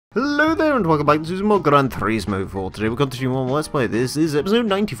Hello there and welcome back to some more Gran Turismo. For today we're continuing on Let's Play. This is episode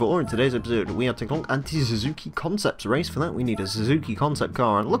 94. In today's episode we are taking a look at the Suzuki Concepts race. For that we need a Suzuki concept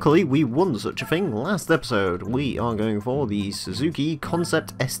car, and luckily we won such a thing last episode. We are going for the Suzuki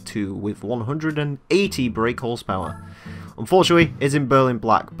Concept S2 with 180 brake horsepower. Unfortunately it's in Berlin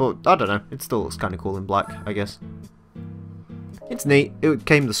black, but I don't know, it still looks kind of cool in black, I guess. It's neat. It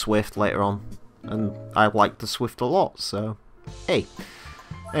came the Swift later on, and I liked the Swift a lot, so hey.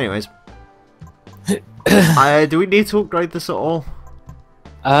 Anyways, do we need to upgrade this at all?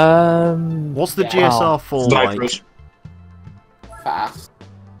 What's the GSR4 like? Fast.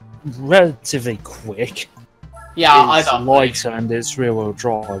 Relatively quick. Yeah, it's light and it's rear-wheel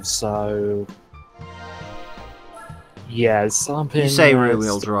drive, so yeah, something. You say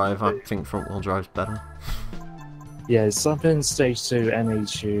rear-wheel drive, I think front-wheel drive's better. Yeah, something stage 2 NA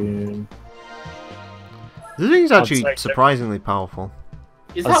tune. This thing's actually surprisingly powerful.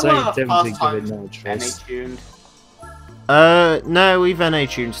 Is that one of the definitely first give it times no NA choice. tuned? No, we've NA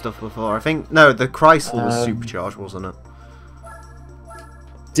tuned stuff before. I think no, the Chrysler was supercharged, wasn't it?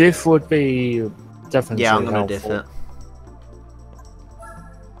 Diff would be definitely Yeah, I'm gonna helpful. diff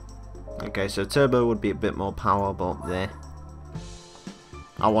it. Okay, so turbo would be a bit more power, but there.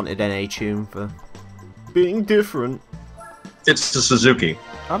 I wanted NA tune for being different. It's the Suzuki.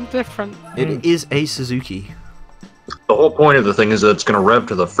 I'm different. It is a Suzuki. The whole point of the thing is that it's going to rev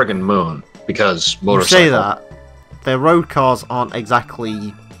to the friggin' moon, because You motorcycle. say that. Their road cars aren't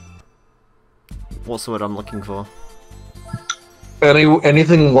exactly... What's the word I'm looking for?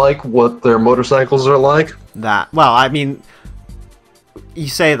 Anything like what their motorcycles are like? That. Well, I mean... You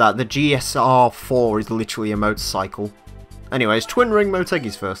say that, the GSR4 is literally a motorcycle. Anyways, twin ring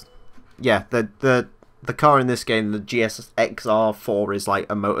Motegis first. Yeah, the car in this game, the GSXR4, is like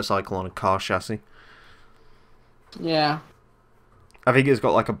a motorcycle on a car chassis. Yeah. I think it's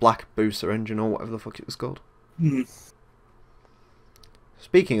got like a black booster engine or whatever the fuck it was called.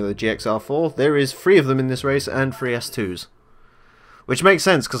 Speaking of the GXR4, there is 3 of them in this race and 3 S2s. Which makes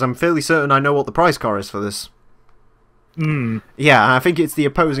sense, because I'm fairly certain I know what the price car is for this. Yeah, I think it's the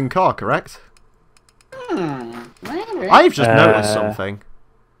opposing car, correct? Maybe. I've just noticed something.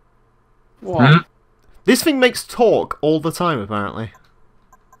 What? This thing makes torque all the time, apparently.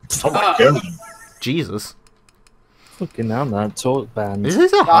 Oh my god. Jesus. Fucking hell, that torque band. Is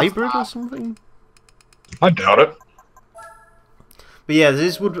this a hybrid or something? I doubt it. But yeah,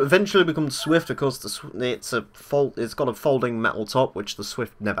 this would eventually become the Swift. Of course, it's got a folding metal top, which the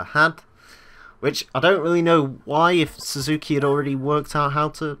Swift never had. Which I don't really know why, if Suzuki had already worked out how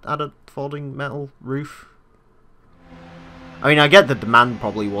to add a folding metal roof. I mean, I get the demand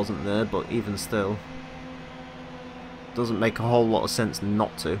probably wasn't there, but even still, doesn't make a whole lot of sense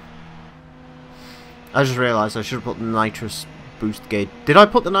not to. I just realised I should have put the nitrous boost gauge. Did I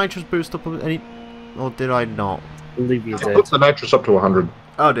put the nitrous boost up any, or did I not? I believe you I did. put the nitrous up to 100.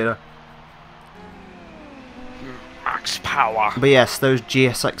 Oh, did I? Max power. But yes, those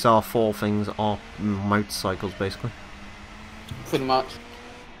GSXR4 things are motorcycles, basically. Pretty much.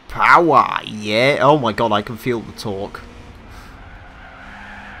 Power, yeah. Oh my god, I can feel the torque.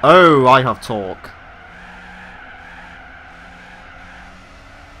 Oh, I have torque.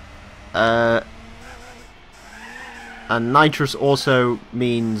 And nitrous also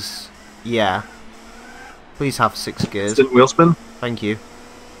means, yeah. Please have 6 gears. Instant wheel spin? Thank you.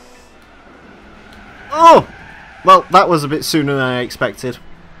 Oh! Well, that was a bit sooner than I expected.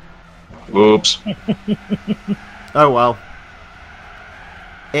 Oops. Oh well.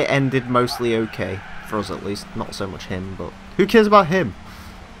 It ended mostly okay. For us at least. Not so much him, but... Who cares about him?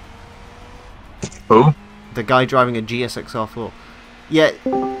 Who? The guy driving a GSXR4. Yeah,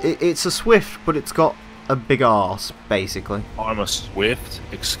 it's a Swift, but it's got a big arse, basically. I'm a Swift.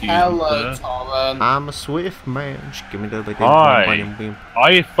 Excuse Hello, me. Torren. I'm a Swift man. Just give me the big Hi.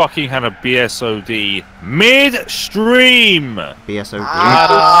 I fucking have a BSOD midstream. BSOD.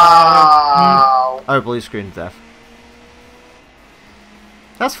 Ow. Oh, blue screen death.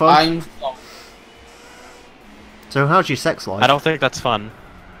 That's fun. I'm sorry. So how's your sex life? I don't think that's fun.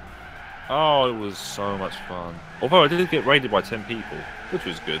 Oh, it was so much fun. Although I did get raided by 10 people, which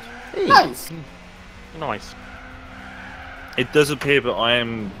was good. Hey. Nice. Nice. It does appear that I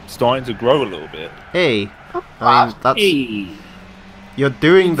am starting to grow a little bit. Hey. I mean, that's... You're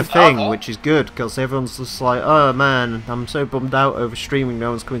doing the thing, which is good, because everyone's just like, oh man, I'm so bummed out over streaming,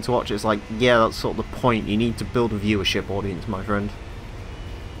 no one's coming to watch it. It's like, yeah, that's sort of the point. You need to build a viewership audience, my friend.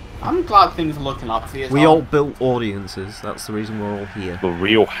 I'm glad things are looking up for you. We all built audiences, that's the reason we're all here. The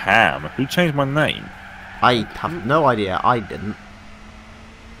real ham. Who changed my name? I have no idea, I didn't.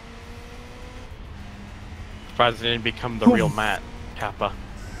 Surprised it didn't become the real Matt Kappa.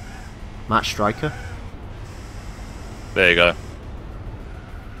 Match Striker. There you go.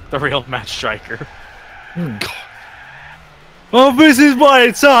 The real match striker. Oh, this is what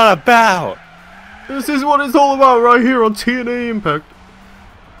it's all about! This is what it's all about right here on TNA Impact.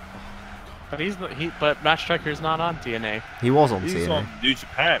 But match striker is not on TNA. He was on He's TNA. on New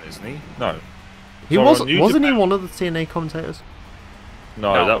Japan, isn't he? No. He Sorry, was, on New wasn't he Japan. one of the TNA commentators?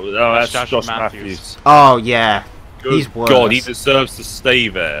 No, that's that's Josh Josh Matthews. Oh yeah, Good he's worse. God, he deserves to stay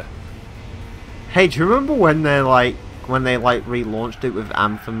there. Hey, do you remember when they relaunched it with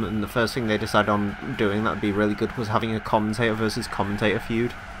Anthem, and the first thing they decided on doing that would be really good was having a commentator versus commentator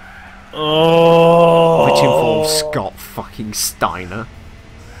feud, Oh, which involved Scott fucking Steiner.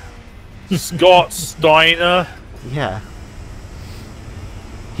 Scott Steiner. Yeah,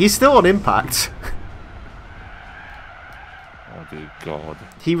 he's still on Impact. Oh dear God.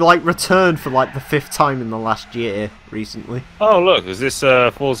 He returned for the 5th time in the last year recently. Oh look, is this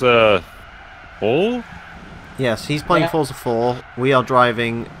Forza 4? Yes, he's playing Yeah. Forza 4. We are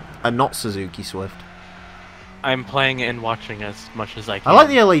driving a not Suzuki Swift. I'm playing and watching as much as I can. I like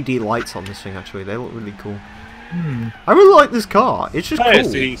the LED lights on this thing actually. They look really cool. I really like this car. It's just Hey, cool.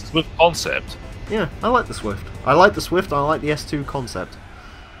 it's the Swift concept. Yeah, I like the Swift. I like the Swift and I like the S2 concept.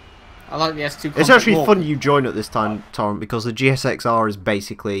 I like the S2. It's actually more. fun you join at this time, Torrent, because the GSXR is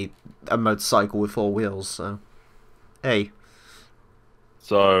basically a motorcycle with 4 wheels, so... Hey.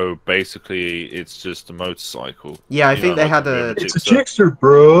 So basically, it's just a motorcycle. Yeah, I You think know, they had a... It's a Jixer,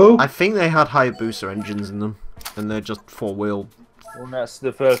 bro. I think they had Hayabusa engines in them, and they're just 4-wheel. Well, that's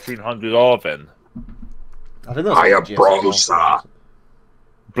the 1300R then. I think that's what the GSXR.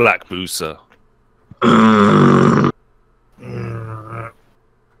 Black Booster.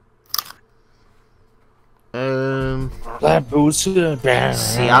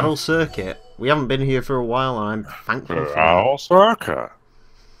 Seattle Circuit. We haven't been here for a while, and I'm thankful for that. Al Circa.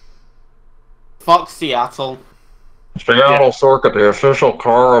 Fuck Seattle. Seattle Circuit, the official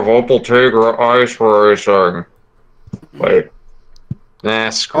car of Opel Tigra Ice Racing. Wait. Nah,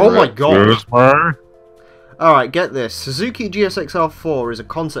 screw Oh my it. god. Alright, get this. Suzuki GSX-R4 is a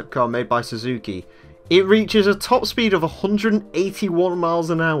concept car made by Suzuki. It reaches a top speed of 181 miles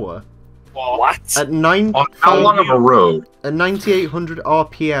an hour. What? At On how long of a road? At 9,800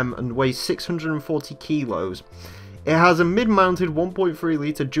 RPM and weighs 640 kilos. It has a mid-mounted 1.3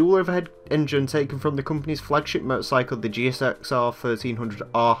 litre dual overhead engine taken from the company's flagship motorcycle, the GSX-R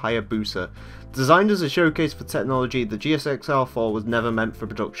 1300R Hayabusa. Designed as a showcase for technology, the GSX-R4 was never meant for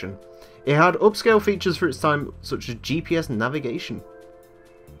production. It had upscale features for its time, such as GPS navigation.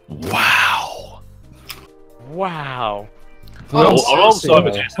 Wow. Wow. Well, alongside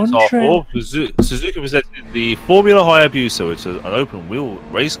the Wondering- GSX-R4, Suzuki presented the Formula Hayabusa, which is an open-wheel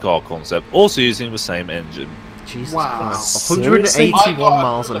race car concept, also using the same engine. Jesus Wow. Christ. Seriously? 181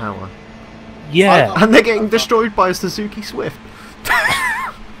 miles an hour. Yeah. And they're getting destroyed by a Suzuki Swift.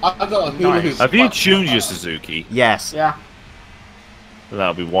 I got a hula hoop. Have you tuned your Suzuki? Yes. Yeah.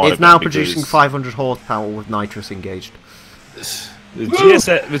 That'll be why. It's now producing 500 horsepower with nitrous engaged. The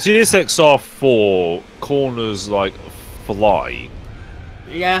GSX-R4 corners like fly.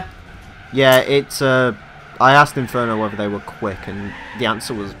 Yeah. Yeah, it's I asked Inferno whether they were quick, and the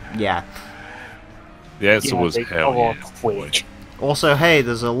answer was yeah. The answer was they hell go yeah. on quick. Also, hey,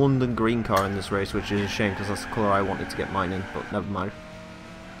 there's a London green car in this race, which is a shame because that's the colour I wanted to get mine in, but never mind.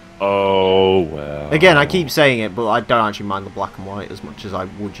 Oh well. Again, I keep saying it, but I don't actually mind the black and white as much as I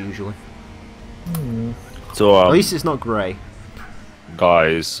would usually. So At least it's not grey.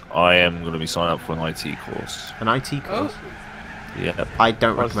 guys, I am going to be signing up for an IT course. An IT course. Yeah. I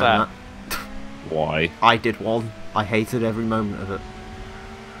don't What's recommend that. Why? I did one. I hated every moment of it.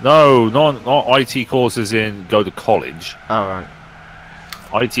 No, not IT courses in go to college. Alright.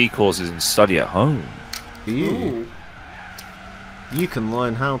 IT courses in study at home. Ooh. You can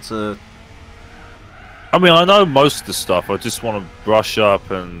learn how to... I mean, I know most of the stuff. I just want to brush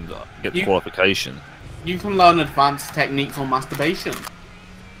up and get the You- qualification. You can learn advanced techniques on masturbation.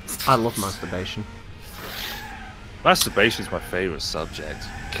 I love masturbation. Masturbation is my favorite subject.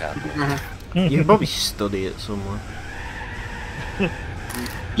 Capital. You can probably study it somewhere.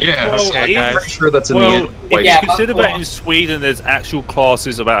 Yeah, Well, I'm guys. pretty sure that's in Well, the if Yeah, you consider that's that in Sweden, there's actual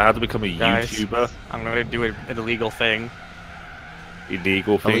classes about how to become a Guys. YouTuber. I'm gonna do an illegal thing.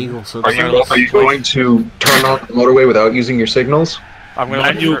 Illegal thing. Illegal Are substance. you going to turn on the motorway without using your signals? I'm gonna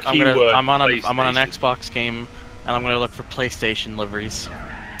Manual look for, I'm on an PlayStation. Xbox game, and I'm gonna look for PlayStation liveries.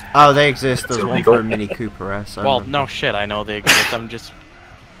 Oh, they exist. There's That's one illegal. for a Mini Cooper S. I Well, remember. no shit, I know they exist. I'm just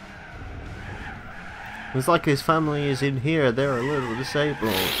It's like his family is in here, they're a little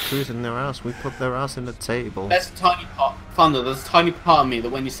disabled. Who's in their house? We put their house in the table. There's a tiny part, Thunder, there's a tiny part of me that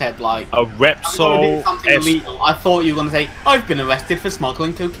when you said, like, A I'm gonna do Repsol something S. illegal, I thought you were gonna say, I've been arrested for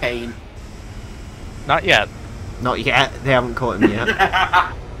smuggling cocaine. Not yet. Not yet, they haven't caught him yet.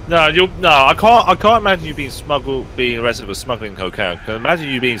 No, I can't imagine you being arrested for smuggling cocaine. I can imagine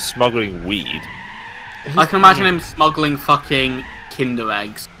you being smuggling weed. I can imagine him smuggling fucking Kinder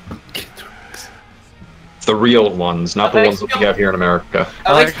eggs. The real ones, not the ones that we have here in America.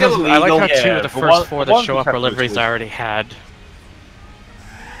 Are they still I like illegal? how 2 Yeah, of the the first one- 4 the that ones show we up have are liveries was- I already had.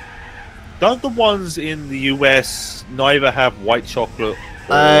 Don't the ones in the US neither have white chocolate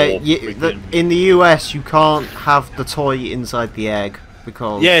or In the US, you can't have the toy inside the egg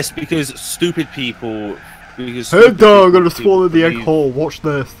because. Yes, because stupid people. Because Hey stupid dog, I'm people gonna swallow the egg believe- whole. Watch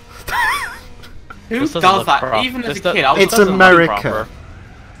this. Who This does doesn't look that? proper. Even as This a does- kid, I was It's doesn't look America. proper.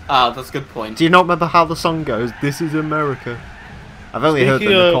 Ah, that's a good point. Do you not remember how the song goes? This is America. I've only heard the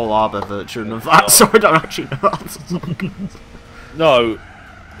Speaking of- Nicole Arbor version of that, so I don't actually know how the song goes. No.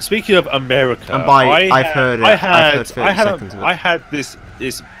 Speaking of America, And I've heard it. I I've had, heard 30 seconds of it. I had this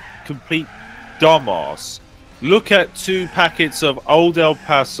complete dumbass look at 2 packets of Old El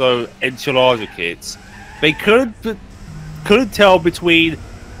Paso enchilada kits. They couldn't tell between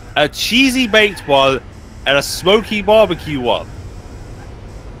a cheesy baked one and a smoky barbecue one.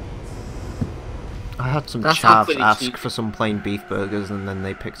 I had some That's chavs absolutely ask cheap. for some plain beef burgers, and then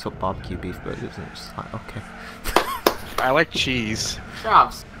they picked up barbecue beef burgers, and it's just like, okay. I like cheese.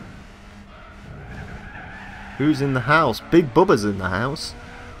 Shavs. Who's in the house? Big Bubba's in the house.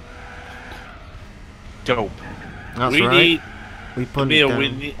 Dope. That's we right. need, We put it Emile,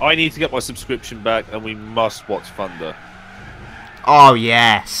 down. I need to get my subscription back, and we must watch Thunder. Oh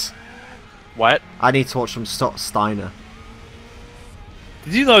yes. What? I need to watch some Steiner.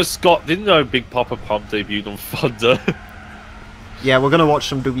 Did you know Didn't know Big Papa Pump debuted on Thunder? Yeah, we're gonna watch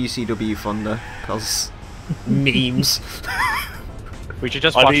some WCW Thunder because memes. We should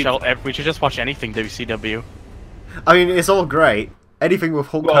just I watch. mean- We should just watch anything WCW. I mean, it's all great. Anything with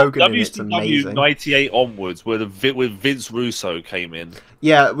Hulk Hogan in it's WCW amazing. 98 onwards, where with Vince Russo came in.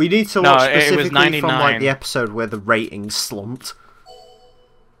 Yeah, we need to No, watch it was specifically from like 99. the episode where the ratings slumped.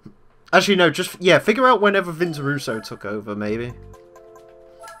 Actually, no, figure out whenever Vince Russo took over, maybe.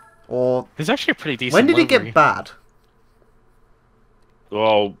 Or It's actually a pretty decent. when did it livery. get bad?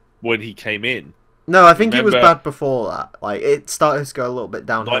 Well, when he came in. No, I think it was Remember- bad before that. Like it started to go a little bit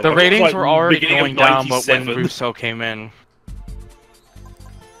downhill. Like, The It was ratings like were already beginning of going down, but when 97. Russo came in,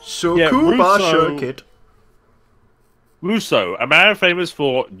 So Yeah, Kuba Russo- Circuit. Russo, a man famous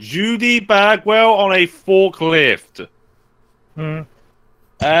for Judy Bagwell on a forklift. And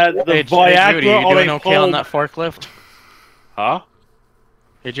the hey, Viagra Judy, you on doing a okay on phone. that forklift? Huh?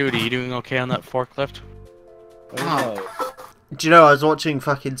 Hey Judy, you doing okay on that forklift? Oh. Do you know, I was watching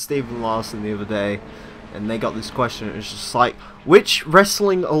fucking Stephen Larson the other day, and they got this question. It was just like, which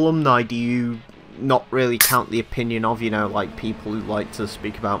wrestling alumni do you not really count the opinion of? You know, like people who like to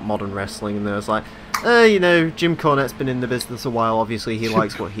speak about modern wrestling, and there's like, you know, Jim Cornette's been in the business a while. Obviously, he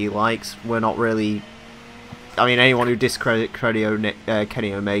likes what he likes. We're not really. I mean, anyone who discredits Kenny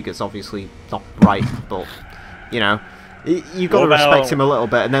Omega's obviously not right, but you know. You got to What about- respect him a little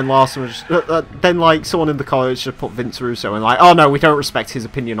bit, and then Larson was just, then like someone in the comments just put Vince Russo and like, oh no, we don't respect his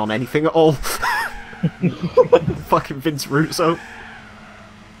opinion on anything at all. Fucking Vince Russo.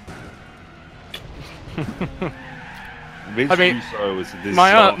 Vince I mean, Russo was a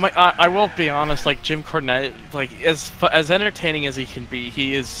disaster. I will be honest. Like Jim Cornette, like as entertaining as he can be,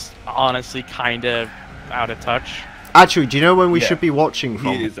 he is honestly kind of out of touch. Actually, do you know when we Yeah. should be watching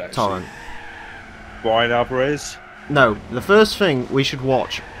from is actually. Torrent? Brian Alvarez. No, the first thing we should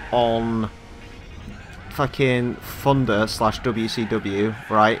watch on fucking Thunder/WCW,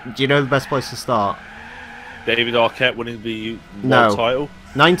 right? Do you know the best place to start? David Arquette winning the No. world title.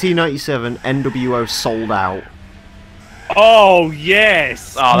 1997 NWO Sold Out. Oh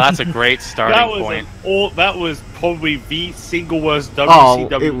yes! Oh, that's a great that starting was point. that was probably the single worst Oh,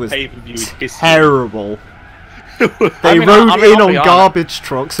 WCW it was pay-per-view in history. terrible. They I mean, rode I'll in be on honest. garbage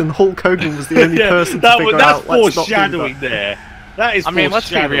trucks, and Hulk Hogan was the only person to figure that's out. Let's not do foreshadowing that. there. That is. I mean, let's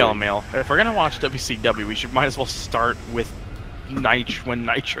be foreshadowing. real, Emile. If we're gonna watch WCW, we might as well start with when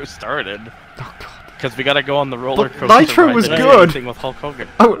Nitro started, Oh god, because we gotta go on the roller But coaster. Nitro ride was that good. Thing with Hulk Hogan.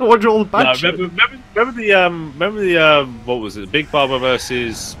 I would watch all the bad No, shit. remember the what was it? Big Bubba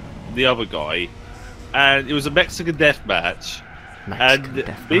versus the other guy, and it was a Mexican death match. Mexican And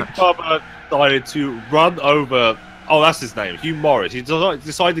death Big match. Bubba decided to run over. Oh, that's his name, Hugh Morris. He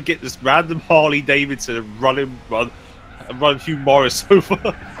decided to get this random Harley Davidson and run Hugh Morris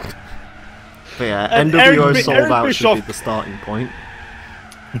over. But yeah, And NWO Eric sold out should be Bischoff- the starting point.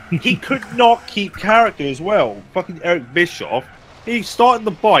 He could not keep character as well. Fucking Eric Bischoff. He started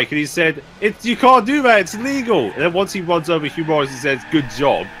the bike and he said, "You can't do that. It's illegal." And then once he runs over Hugh Morris and says, "Good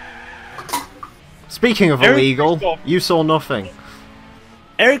job." Speaking of Eric illegal, Bischoff- you saw nothing.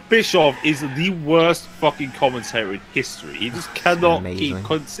 Eric Bischoff is the worst fucking commentator in history. He just cannot amazing. keep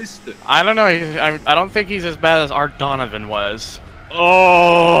consistent. I don't know. I don't think he's as bad as Art Donovan was.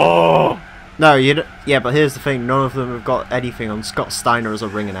 Oh. No, yeah, but here's the thing: none of them have got anything on Scott Steiner as a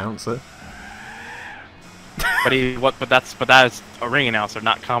ring announcer. But that is a ring announcer,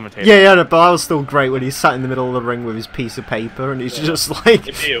 not commentator. Yeah, no, but that was still great when he sat in the middle of the ring with his piece of paper and he's just like,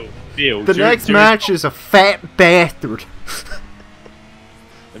 Emile, the next match is a fat bastard.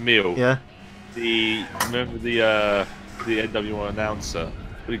 Emile. Yeah. Remember the NWO announcer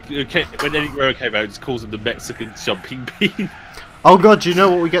when Eddie Guerrero came out, he just calls him the Mexican jumping bean. Oh god, do you know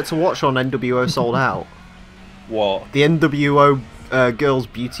what we get to watch on NWO Sold Out? What? The NWO Girls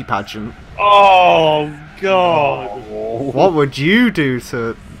Beauty Pageant. Oh god! What would you do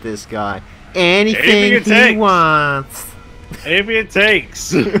to this guy? Anything Anything it he takes. wants. Maybe it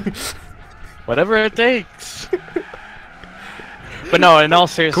takes. Whatever it takes. But no, in all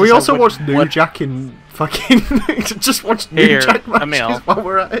seriousness, Can we also watch New what- Jack in fucking... just watch New Here, Jack matches Emile. while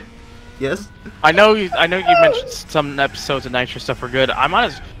we're at it? Yes? I know you mentioned some episodes of Nitro stuff were good. I might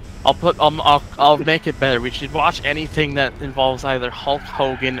as I'll make it better. We should watch anything that involves either Hulk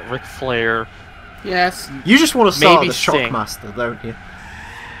Hogan, Ric Flair, Yes. You just want to start Maybe the Sting. Shockmaster, don't you?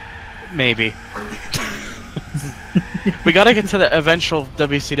 maybe. We gotta get to the eventual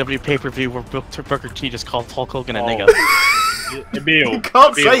WCW pay-per-view where Booker T just calls Hulk Hogan a nigga. Emile, You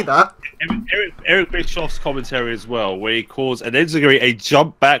can't Emile, say that. Eric Bischoff's commentary as well, where he calls an enziguri a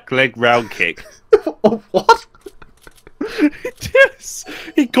jump back leg round kick. What? Yes,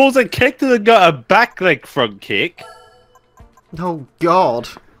 he calls a kick to the gut a back leg front kick. Oh god.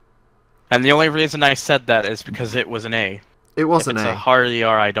 And the only reason I said that is because it was an A. It If wasn't it's a A. hard ER,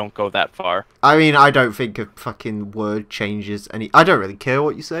 I don't go that far. I mean, I don't think a fucking word changes any... I don't really care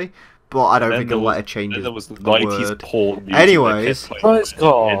what you say, but I don't Then think there a was- letter changes Then there was the the 90s word. porn music. Anyways. that kept playing Price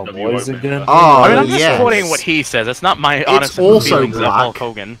car, on NWO boys, again. Oh, I mean, I'm just yes. quoting what he says. It's not my It's honest also feelings of black. Hulk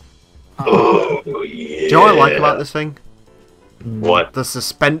Hogan. Oh, yeah. Do you know what I like about this thing? What? The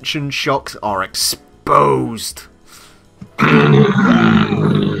suspension shocks are exposed.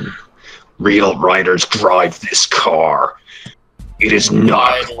 Real riders drive this car. It is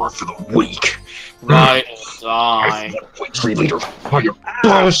not a car for the weak. Right or die. 1.3 liter fire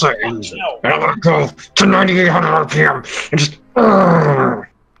balls engine, and I'm gonna go to 9,800 RPM and just.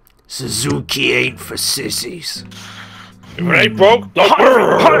 Suzuki ain't for sissies. If it ain't broke, don't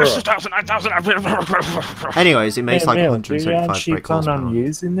Anyways, it makes like Emile, do you 175 actually brake plan horsepower. on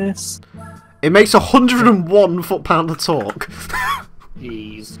using this? It makes 101 foot-pound of torque.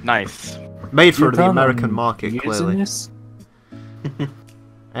 Jeez. Nice. Made for You the plan American on market, using clearly. This?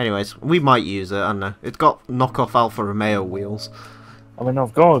 Anyways, we might use it, I don't know. It's got knockoff Alfa Romeo wheels. I mean,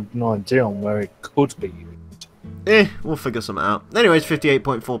 I've got an idea on where it could be used. We'll figure something out. Anyways,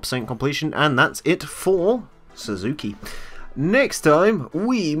 58.4% completion, and that's it for Suzuki. Next time,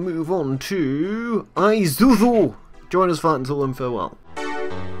 we move on to Isuzu. Join us for that until then, farewell.